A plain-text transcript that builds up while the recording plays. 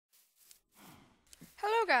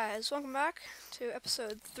Hello guys, welcome back to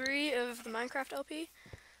episode 3 of the Minecraft LP.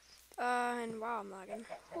 And wow, I'm lagging.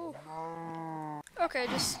 Whew. Okay,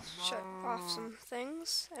 just shut off some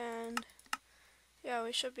things, and yeah,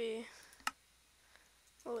 we should be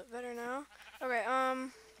a little bit better now. Okay,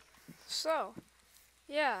 so,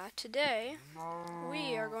 yeah, today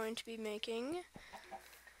we are going to be making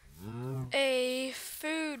a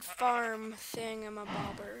food farm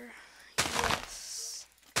thingamabobber. Yes.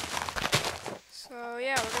 So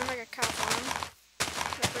yeah, we're gonna make a cow farm.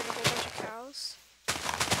 Gonna breed a whole bunch of cows.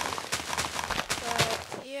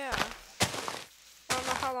 But yeah, I don't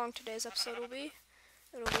know how long today's episode will be.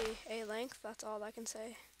 It'll be a length, that's all I can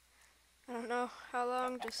say. I don't know how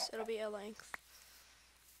long, just it'll be a length.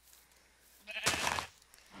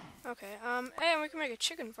 Okay, and we can make a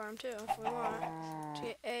chicken farm too if we want to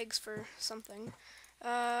get eggs for something.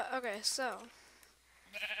 Okay, so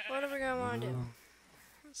what are we gonna want to do?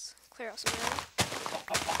 Let's clear out some area.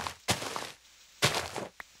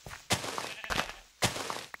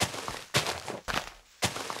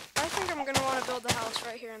 I think I'm gonna want to build the house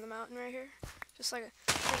right here in the mountain right here. Just like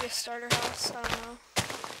maybe a starter house, I don't know.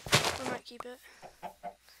 We might keep it.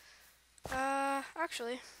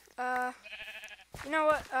 Actually, you know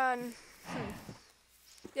what,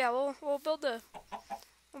 yeah, we'll build the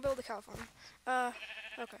cow farm.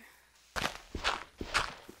 Okay.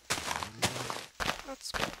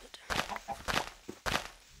 Let's build it.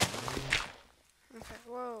 Okay,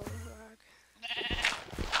 whoa, lag.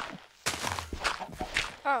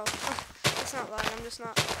 Oh, it's not lag, I just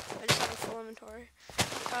have a full inventory.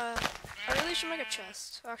 I really should make a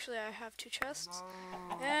chest. Actually, I have 2 chests.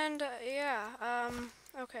 And, yeah,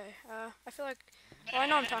 okay, I feel like, well, I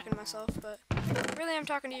know I'm talking to myself, but really I'm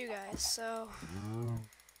talking to you guys, so,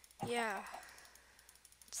 yeah.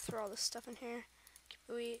 Let's throw all this stuff in here. Keep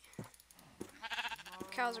the wheat.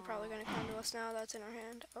 Cows are probably gonna come to us now, that's in our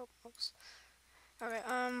hand. Oh, oops. Okay,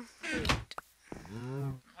 wheat.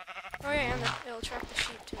 Oh yeah, and it'll attract the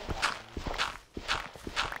sheep too.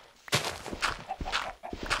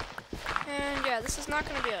 And yeah, this is not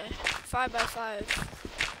going to be a 5x5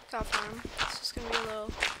 cow farm. It's just going to be a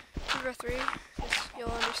little 3x3.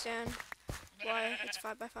 You'll understand why it's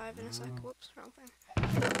 5x5 in a sec. Whoops, wrong thing.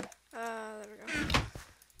 There we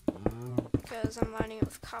go. Because I'm lining it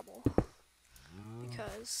with cobble.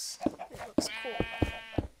 Because it looks cool.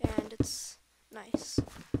 And it's nice.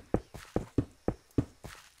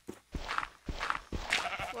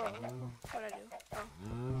 Whoa, what'd I do? Oh.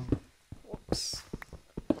 Whoops.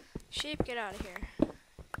 Sheep, get out of here.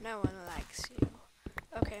 No one likes you.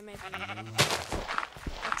 Okay, maybe you do.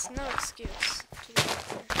 That's no excuse to do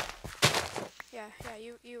that. Yeah,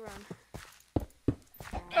 you run.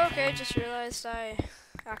 Okay, just realized I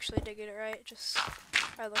actually did get it right.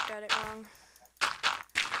 I looked at it wrong.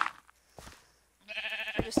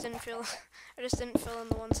 I just didn't fill in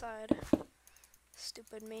the one side.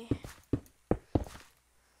 Stupid me.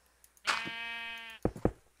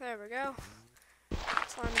 There we go.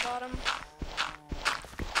 Let's line the bottom.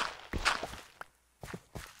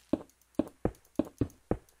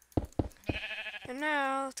 And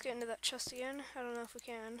now, let's get into that chest again. I don't know if we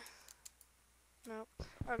can. Nope.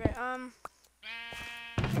 Okay,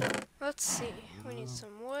 let's see. We need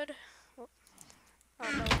some wood. Oh,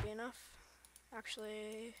 that would be enough.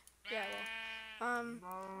 Actually, yeah, well.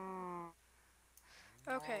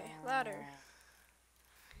 Okay, ladder.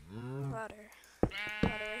 Ladder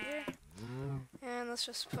right here. And let's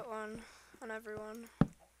just put one on everyone.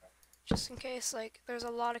 Just in case, like, there's a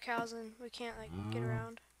lot of cows and we can't, like, get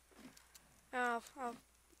around.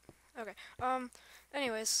 Okay.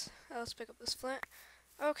 Anyways, let's pick up this flint.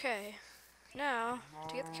 Okay. Now,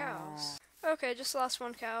 to get the cows. Okay, just lost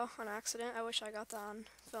one cow on accident. I wish I got that on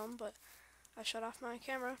film, but I shut off my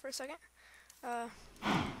camera for a second. Come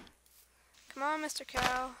on, Mr.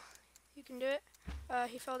 Cow. You can do it.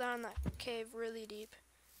 He fell down in that cave really deep.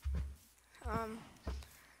 Come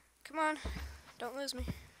on. Don't lose me.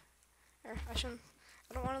 Or, I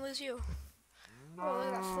don't want to lose you. Oh, look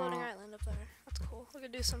at that floating island up there. That's cool. We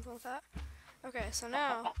could do something with that. Okay, so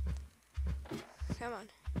now, come on.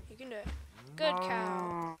 You can do it. Good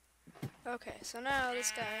cow. Okay, so now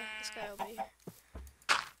this guy will be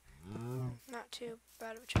not too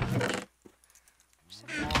bad of a challenge.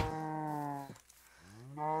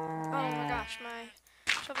 Oh my gosh, my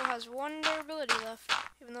shovel has 1 durability left,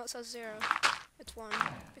 even though it says 0. It's 1,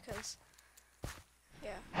 because,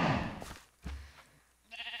 yeah.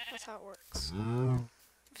 That's how it works.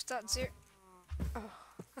 If it's at 0... Oh,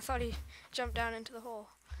 I thought he jumped down into the hole.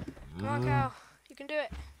 Come on, cow. You can do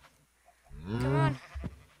it. Come on.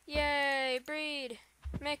 Yay, breed.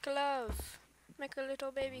 Make love. make a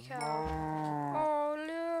little baby cow. Oh,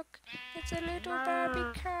 look, it's a little baby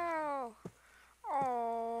cow.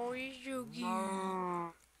 Oh, he's so cute.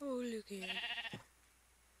 Oh, look at it.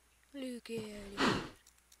 Look at it.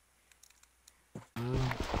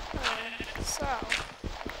 So,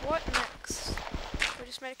 what next? We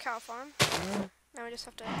just made a cow farm. Now we just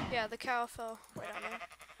have to, yeah, the cow fell way down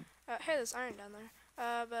there. Hey, there's iron down there.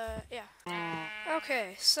 But, yeah.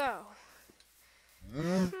 Okay, so.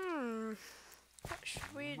 What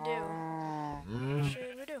should we do? What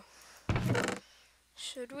should we do?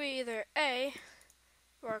 Should we either A,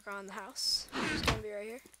 work on the house, which is going to be right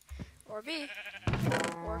here, or B,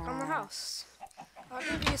 work on the house? I'll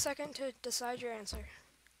give you a second to decide your answer.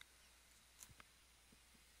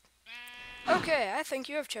 Okay, I think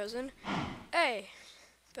you have chosen A,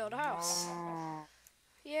 build a house.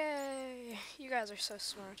 Yay! You guys are so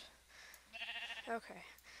smart. Okay,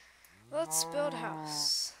 let's build a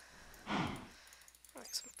house.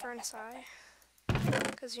 Like some furnace eye,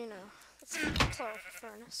 because you know, that's plural for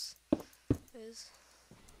furnace is.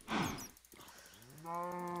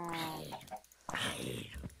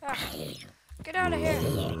 Ah, get out of here!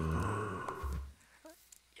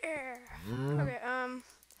 Yeah. Okay,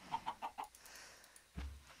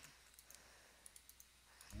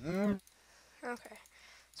 okay,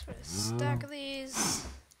 let's put a stack of these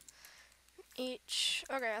each.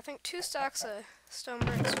 Okay, I think 2 stacks of stone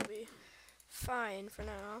bricks will be fine for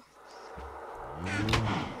now.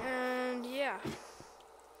 And yeah.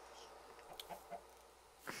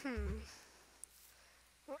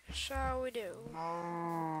 What shall we do?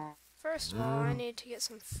 First of all, I need to get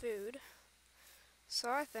some food. So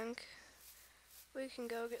I think we can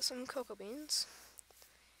go get some cocoa beans.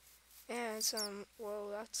 And some, whoa,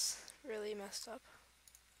 that's really messed up.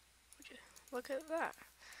 Would you look at that?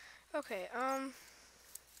 Okay,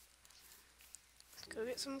 let's go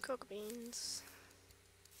get some cocoa beans.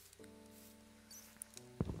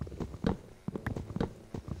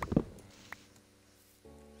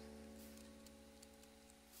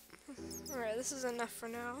 Alright, this is enough for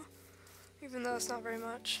now. Even though it's not very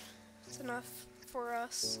much. It's enough for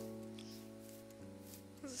us.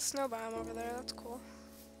 There's a snow biome over there, that's cool.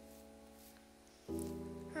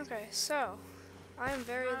 Okay, so, I am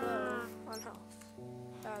very low on health,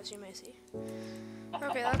 as you may see.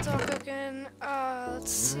 Okay, that's all cooking.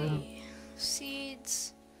 Let's see.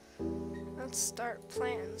 Seeds. Let's start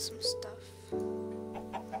planting some stuff.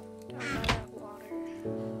 Down by that water.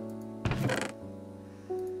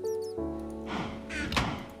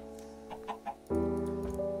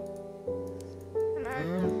 And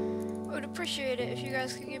I would appreciate it if you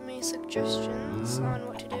guys could give me suggestions on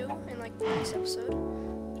what to do in like the next episode.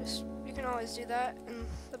 You can always do that in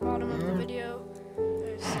the bottom of the video.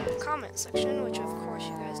 There's a comment section, which of course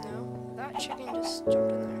you guys know. That chicken just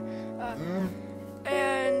jumped in there.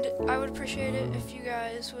 And I would appreciate it if you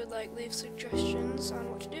guys would like leave suggestions on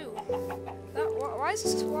what to do. Why is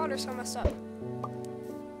this water so messed up?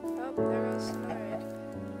 Oh, there goes another egg.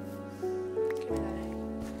 Give me that egg.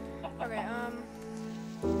 Okay,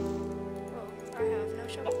 whoa, I have no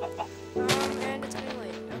shovel. And it's getting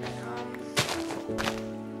late.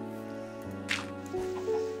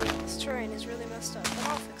 Okay, this terrain is really messed up, but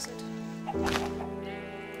I'll fix it.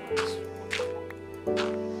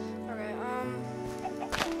 Okay,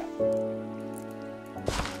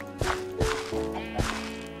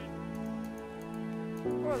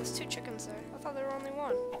 whoa, there's 2 chickens there. I thought there were only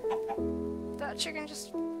 1. That chicken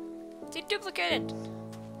just deduplicated.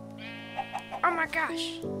 Oh my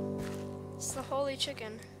gosh. It's the holy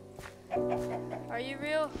chicken. Are you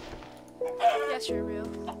real? Yes, you're real.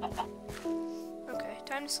 Okay,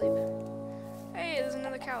 time to sleep. Hey, there's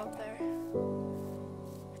another cow up there.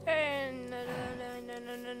 And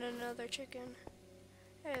another chicken.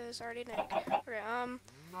 Hey, there's already an egg. Okay,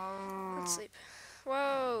 let's sleep.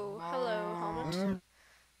 Whoa, hello, Helmet.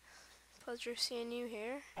 Pleasure seeing you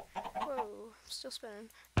here. Whoa, I'm still spinning.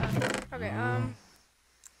 Okay,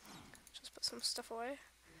 just put some stuff away.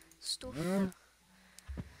 Stuff.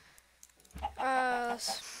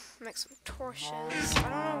 Let's make some torches. I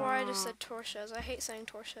don't know why I just said torches. I hate saying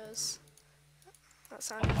torches. That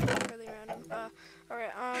sounded really random.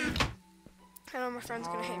 Alright, I know my friend's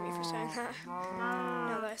gonna hate me for saying that.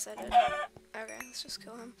 Now that I said it. Okay, let's just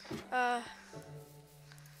kill him.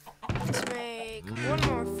 Let's make 1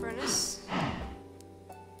 more furnace.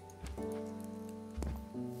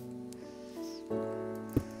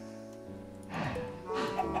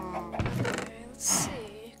 Okay, let's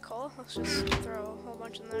see. Coal. Let's just throw a whole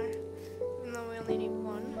bunch in there. Even though we only need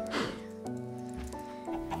 1.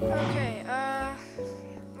 Okay,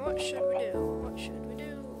 what should we do? What should we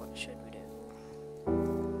do? What should we do?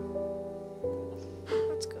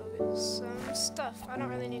 some stuff. I don't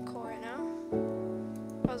really need coal right now.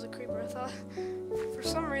 That was a creeper. I thought, for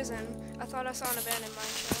some reason, I thought I saw an abandoned mine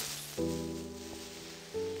shaft.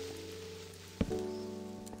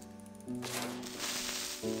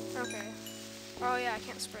 Okay. Oh yeah, I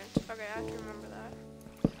can't sprint. Okay, I have to remember that.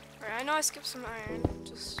 Alright, I know I skipped some iron.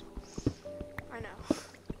 Just, I know.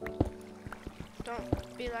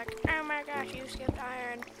 Don't be like, oh my gosh, you skipped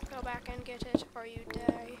iron. Go back and get it, or you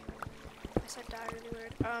die. I said die really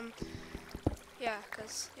weird. Yeah,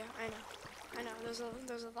 cause yeah, I know. There's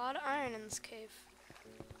a lot of iron in this cave.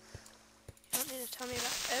 You don't need to tell me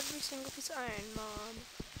about every single piece of iron, Mom.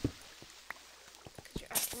 Cause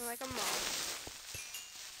you're acting like a mom.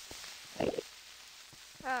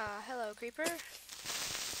 Ah, hello, creeper.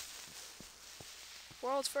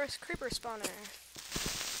 World's first creeper spawner.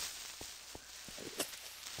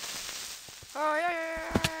 Oh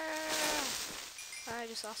yeah! I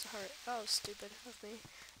just lost a heart. Oh, stupid of me.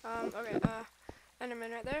 Okay,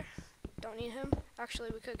 Enderman right there. Don't need him.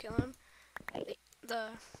 Actually, we could kill him.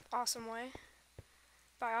 The awesome way.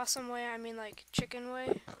 By awesome way, I mean like chicken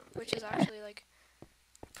way, which is actually like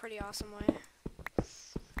a pretty awesome way.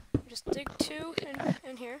 Just dig 2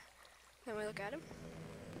 in here. Then we look at him.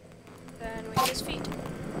 Then we hit his feet.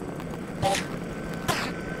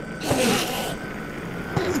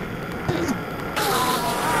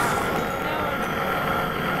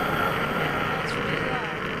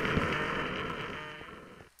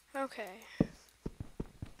 Okay.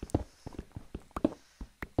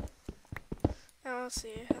 Now let's see.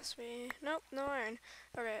 It has to be. Nope, no iron.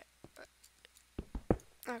 Okay.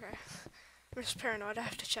 Okay. I'm just paranoid. I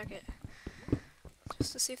have to check it.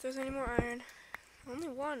 Just to see if there's any more iron. Only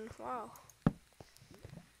 1. Wow.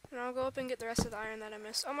 And I'll go up and get the rest of the iron that I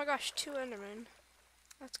missed. Oh my gosh, 2 Endermen.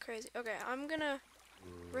 That's crazy. Okay, I'm gonna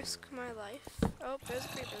risk my life. Oh, there's a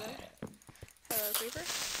creeper there. Hello, creeper.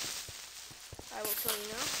 I will kill you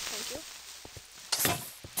now. Thank you.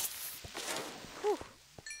 Whew.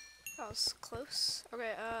 That was close.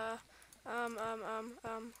 Okay,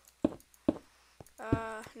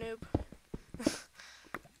 noob.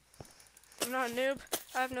 I'm not a noob.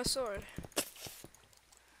 I have no sword.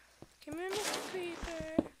 Come here, Mr.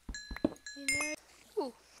 Creeper. You know.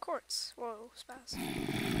 Ooh, quartz. Whoa, spaz.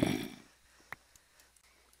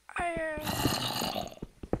 Iron.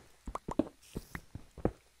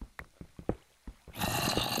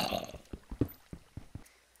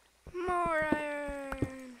 More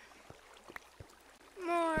iron.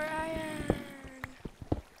 More iron.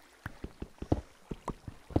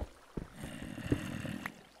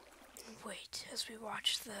 Wait as we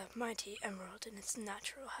watch the mighty emerald in its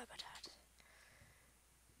natural habitat.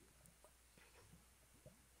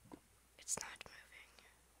 It's not moving.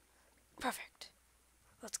 Perfect.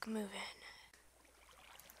 Let's go move in.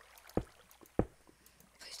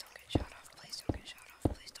 Please don't get shot off. Please don't get shot off.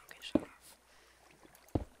 Please don't get shot off.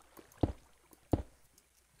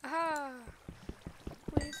 Aha!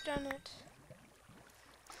 We've done it.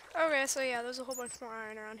 Okay, so yeah, there's a whole bunch more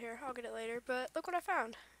iron around here. I'll get it later, but look what I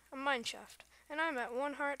found. A mine shaft. And I'm at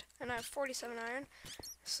 1 heart, and I have 47 iron.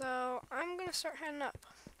 So I'm gonna start heading up.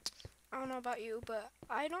 I don't know about you, but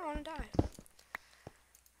I don't want to die.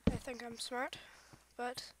 I think I'm smart,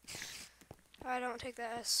 but I don't take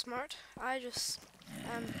that as smart. I just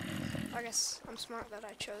I guess I'm smart that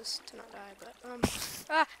I chose to not die, but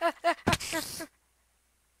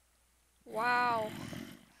Wow.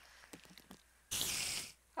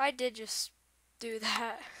 I did just do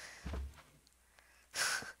that.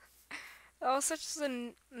 That was such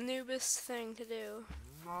the noobest thing to do.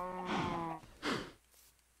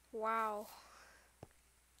 Wow.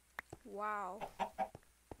 Wow.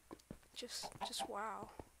 Just wow.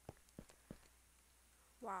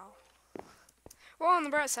 Wow. Well, on the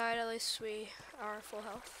bright side, at least we are full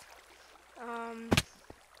health.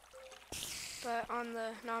 But on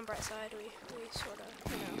the non-bright side, we sort of,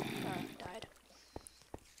 died.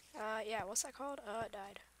 Yeah, what's that called?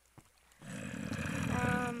 Died.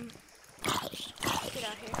 Get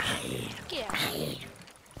out here. Get out here.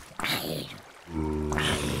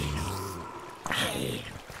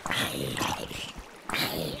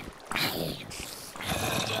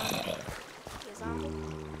 You zombie.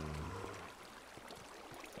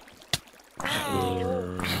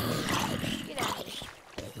 No. Get out here.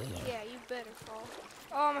 Yeah, you better fall.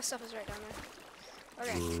 Oh, my stuff is right down there.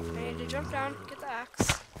 Okay, I need to jump down, get the axe.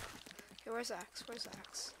 Okay, where's the axe? Where's the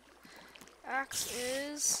axe? Axe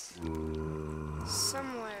is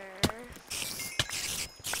somewhere.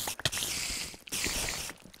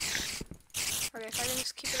 Okay, if I can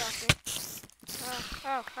just keep it off me.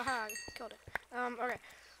 Haha, I killed it. Okay.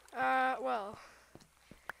 Well.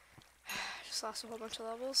 this lasts a whole bunch of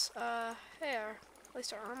levels. Hey, at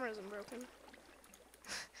least our armor isn't broken.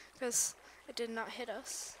 Because it did not hit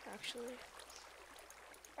us, actually.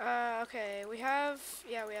 Okay, we have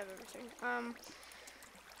everything.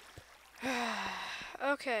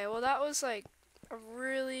 Okay, well that was like a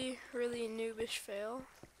really, really noobish fail.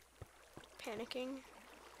 Panicking,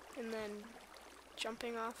 and then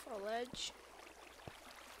jumping off a ledge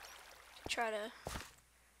to try to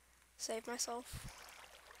save myself,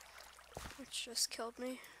 which just killed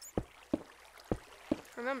me.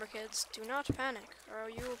 Remember kids, do not panic, or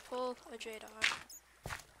you will pull a J-Dog.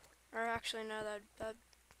 Or actually no,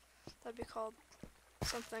 that'd be called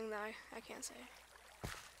something that I can't say,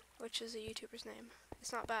 which is a YouTuber's name.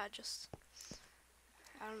 It's not bad, just,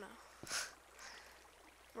 I don't know.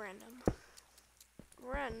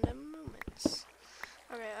 Random moments.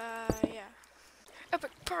 Okay, yeah.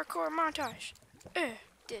 Epic parkour montage!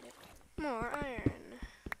 Did it. More iron.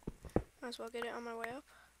 Might as well get it on my way up.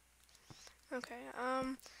 Okay,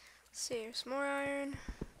 let's see, here's more iron.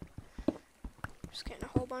 Just getting a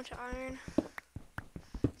whole bunch of iron.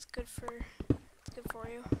 It's good for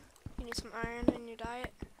you. You need some iron in your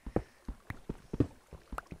diet.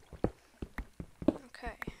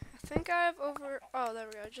 Okay, I think I've oh, there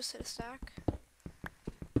we go, just hit a stack.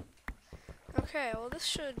 Okay, well this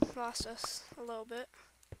should last us a little bit,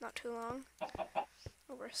 not too long.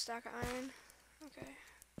 Over a stack of iron. Okay,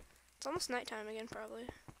 it's almost nighttime again probably.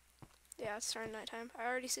 Yeah, it's starting nighttime. I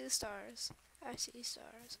already see the stars. I see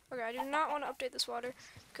stars. Okay, I do not want to update this water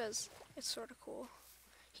because it's sort of cool.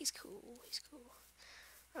 He's cool.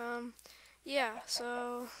 Yeah,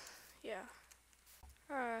 so, yeah.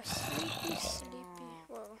 Sleepy.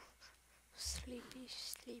 Whoa. Sleepy.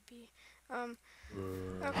 Okay,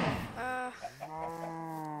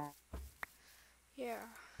 yeah.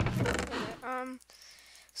 Okay,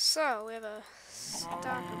 so we have a stack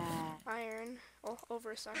of iron. Oh,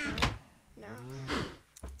 over a stack of iron. No.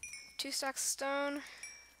 2 stacks of stone.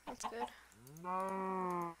 That's good.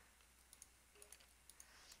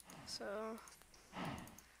 So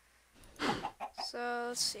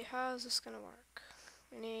let's see, how is this gonna work?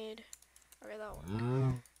 We need, okay, that'll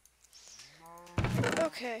work.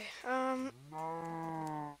 Okay,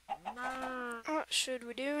 what should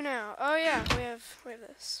we do now? Oh yeah, we have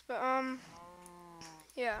this, but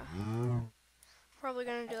yeah, probably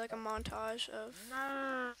gonna do like a montage of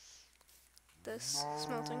this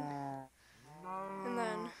smelting, and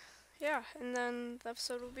then yeah, and then the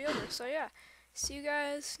episode will be over. So yeah, see you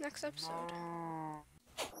guys next episode.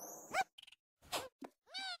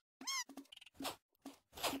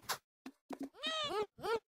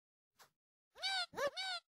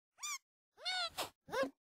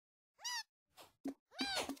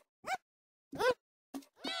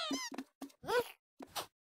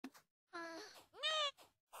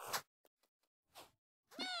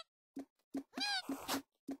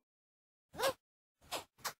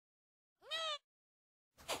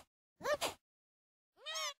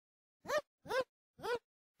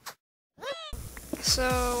 So,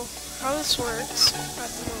 how this works at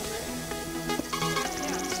the moment,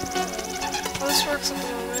 how this works at the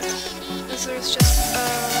moment is there's just,